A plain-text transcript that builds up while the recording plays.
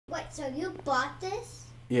So you bought this?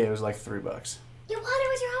 Yeah, it was like $3. You bought it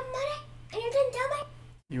with your own money? And you didn't tell me?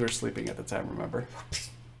 You were sleeping at the time, remember?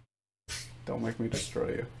 Don't make me destroy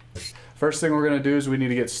you. First thing we're gonna do is we need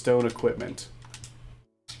to get stone equipment.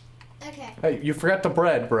 Okay. Hey, you forgot the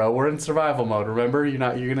bread, bro. We're in survival mode, remember? You're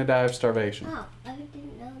gonna die of starvation. Oh, I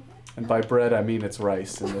didn't know that. And by bread, I mean it's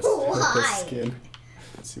rice in this, Why? this skin.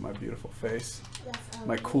 Let's see my beautiful face. That's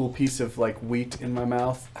My cool piece of like wheat in my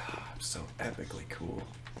mouth. Ah, I'm so epically cool.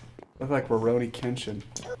 Look like Rurouni Kenshin.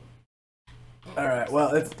 Alright,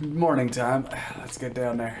 well, it's morning time. Let's get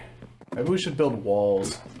down there. Maybe we should build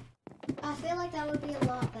walls. I feel like that would be a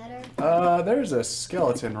lot better. There's a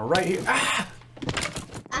skeleton right here. Ah!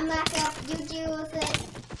 I'm back up. You deal with it.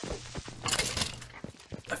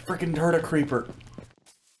 I freaking heard a creeper.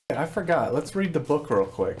 I forgot. Let's read the book real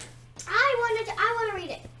quick. I want to read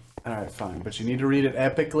it. Alright, fine. But you need to read it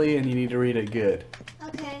epically and you need to read it good.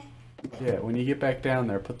 Okay. Yeah, when you get back down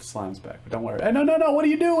there, put the slimes back. But don't worry. Hey, no, what are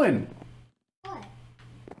you doing? What?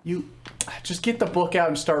 You just get the book out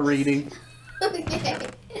and start reading. Okay.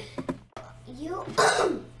 You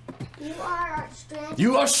are stranded.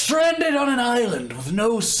 You are stranded on an island with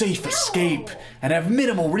no safe escape and have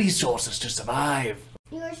minimal resources to survive.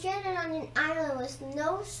 You are stranded on an island with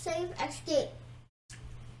no safe escape.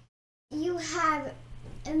 You have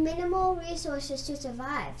minimal resources to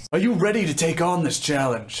survive. Are you ready to take on this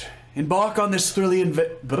challenge? Embark on this thrilling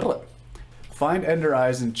Find ender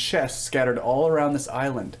eyes and chests scattered all around this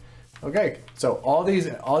island. Okay, so all these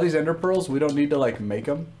ender pearls, we don't need to like make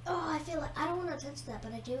them. Oh, I feel like I don't want to touch that,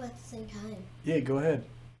 but I do at the same time. Yeah, go ahead.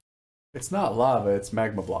 It's not lava, it's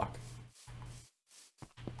magma block.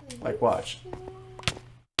 Like, watch.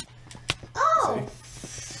 Oh!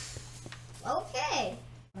 See? Okay.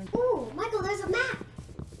 Ooh, Michael, there's a map.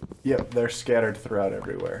 Yep, they're scattered throughout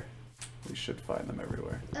everywhere. We should find them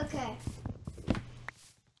everywhere. Okay.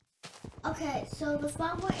 Okay, so the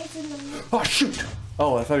spawn point is in the... Oh, shoot!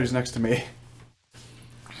 Oh, I thought he was next to me.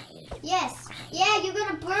 Yes. Yeah, you're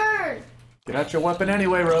gonna burn. Get out your weapon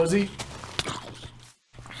anyway, Rosie.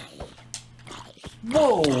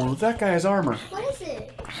 Whoa, that guy has armor. What is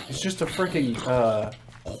it? It's just a freaking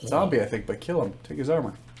zombie, I think, but kill him. Take his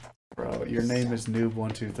armor. Bro, your name is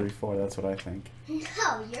Noob1234, that's what I think.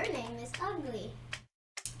 No, your name is ugly.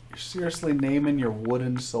 You're seriously naming your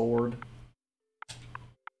wooden sword?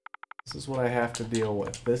 This is what I have to deal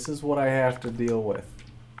with. This is what I have to deal with.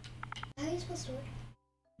 How do you spell sword?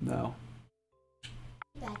 No.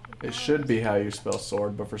 Bad. It should be how you spell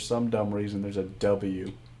sword, but for some dumb reason there's a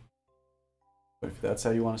W. But if that's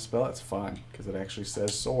how you want to spell it, it's fine, because it actually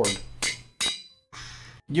says sword.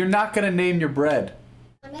 You're not gonna name your bread.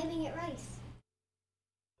 I'm naming it rice.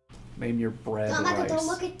 Name your bread No, Michael, rice. don't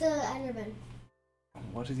look at the Enderman.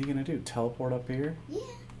 What is he gonna do? Teleport up here? Yeah.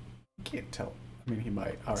 He can't tell. I mean, he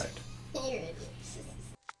might. Alright. Here it is.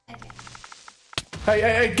 Okay.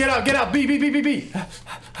 Hey, get out, B.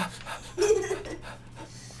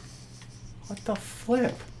 What the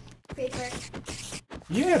flip? Creeper.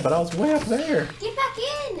 Yeah, but I was way up there. Get back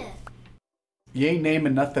in! You ain't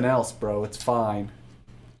naming nothing else, bro. It's fine.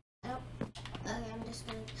 Oh. Okay, I'm just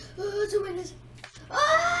gonna... Oh, it's a witness.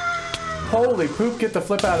 Ah! Holy poop, get the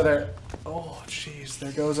flip out of there. Oh, jeez,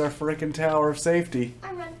 there goes our freaking tower of safety.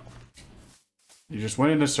 I run. You just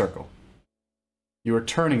went in a circle. You were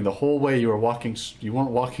turning the whole way you were walking. You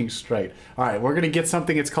weren't walking straight. All right, we're going to get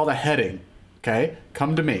something. It's called a heading. Okay?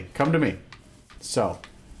 Come to me. Come to me. So,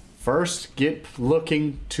 first, get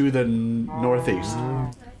looking to the northeast.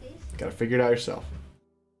 Northeast? Got to figure it out yourself.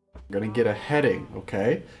 We're going to get a heading,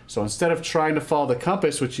 okay? So instead of trying to follow the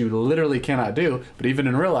compass, which you literally cannot do, but even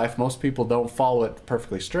in real life, most people don't follow it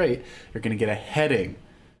perfectly straight, you're going to get a heading.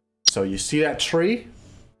 So you see that tree?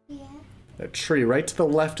 Yeah. That tree right to the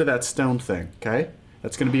left of that stone thing, okay?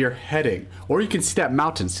 That's going to be your heading. Or you can see that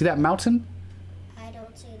mountain. See that mountain? I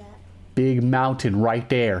don't see that. Big mountain right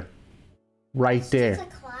there. Right there. It's a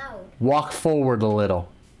cloud. Walk forward a little.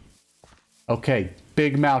 Okay,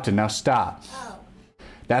 big mountain. Now stop. Oh.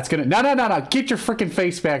 That's gonna... No. Get your freaking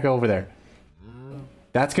face back over there.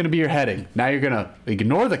 That's gonna be your heading. Now you're gonna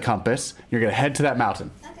ignore the compass. You're gonna head to that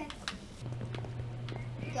mountain. Okay.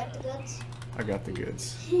 You got the goods? I got the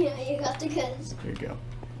goods. Yeah, you got the goods. Here you go.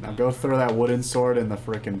 Now go throw that wooden sword in the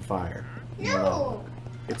freaking fire. No!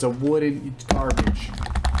 It's a wooden garbage.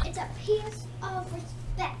 It's a piece of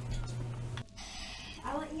respect.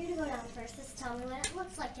 I want you to go down first. Just tell me what it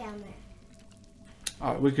looks like down there.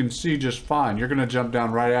 We can see just fine. You're gonna jump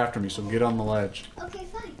down right after me, so get on the ledge. Okay,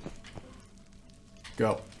 fine.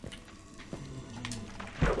 Go.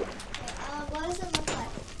 Okay, what does it look like?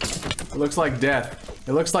 It looks like death.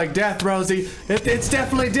 It looks like death, Rosie. It's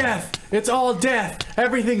definitely death. It's all death.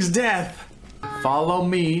 Everything's death. Follow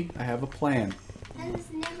me. I have a plan. That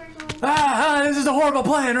is never going to This is a horrible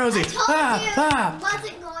plan, Rosie. I told you it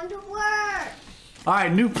wasn't going to work. All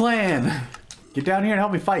right, new plan. Get down here and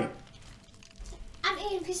help me fight. I'm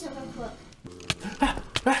eating a piece of real quick.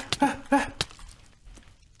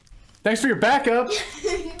 Thanks for your backup.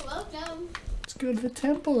 You're welcome. Let's go to the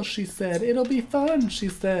temple, she said. It'll be fun, she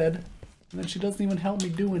said. And then she doesn't even help me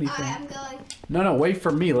do anything. Alright, I'm going. No, wait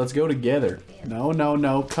for me. Let's go together.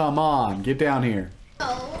 No. Come on. Get down here.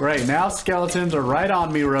 No. Great. Now skeletons are right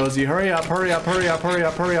on me, Rosie. Hurry up. Jeez,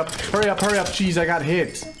 I got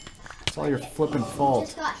hit. It's all your flipping You fault.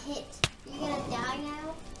 just got hit. You gonna die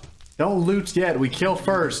now? Don't loot yet. We kill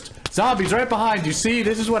first. Zombies right behind you. See,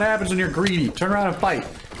 this is what happens when you're greedy. Turn around and fight.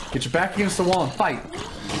 Get your back against the wall and fight.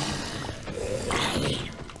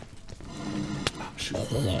 Oh, shoot.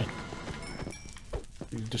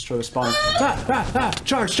 You destroy the spawn.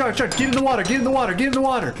 Charge. Get in the water.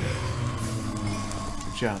 Good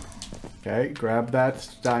job. Okay, grab that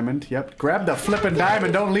diamond. Yep. Grab the flipping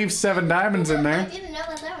diamond. Don't leave 7 diamonds in I there. didn't know that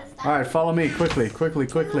was that. Alright, follow me. Quickly.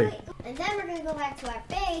 And then we're gonna go back to our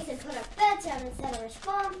base and put a bed down instead of a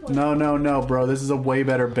spawn point. No, bro. This is a way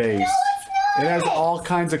better base. No, it's not. It has all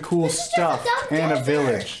kinds of cool This is just a stuff dumb and a desert.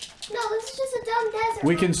 village. No, this is just a dumb desert.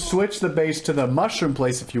 We can switch the base to the mushroom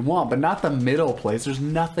place if you want, but not the middle place. There's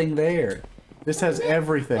nothing there. This has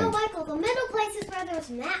everything. No, Michael, the middle place is where there's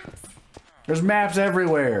maps. There's maps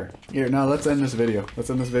everywhere. Here, no, let's end this video.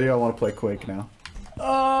 I want to play Quake now.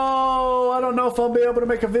 Oh, I don't know if I'll be able to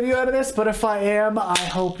make a video out of this, but if I am, I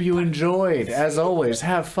hope you enjoyed. As always,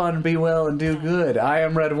 have fun, be well, and do good. I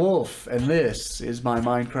am Red Wolf, and this is my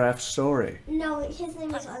Minecraft story. No, his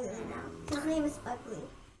name is Ugly now. His name is Ugly.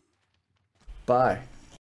 Bye.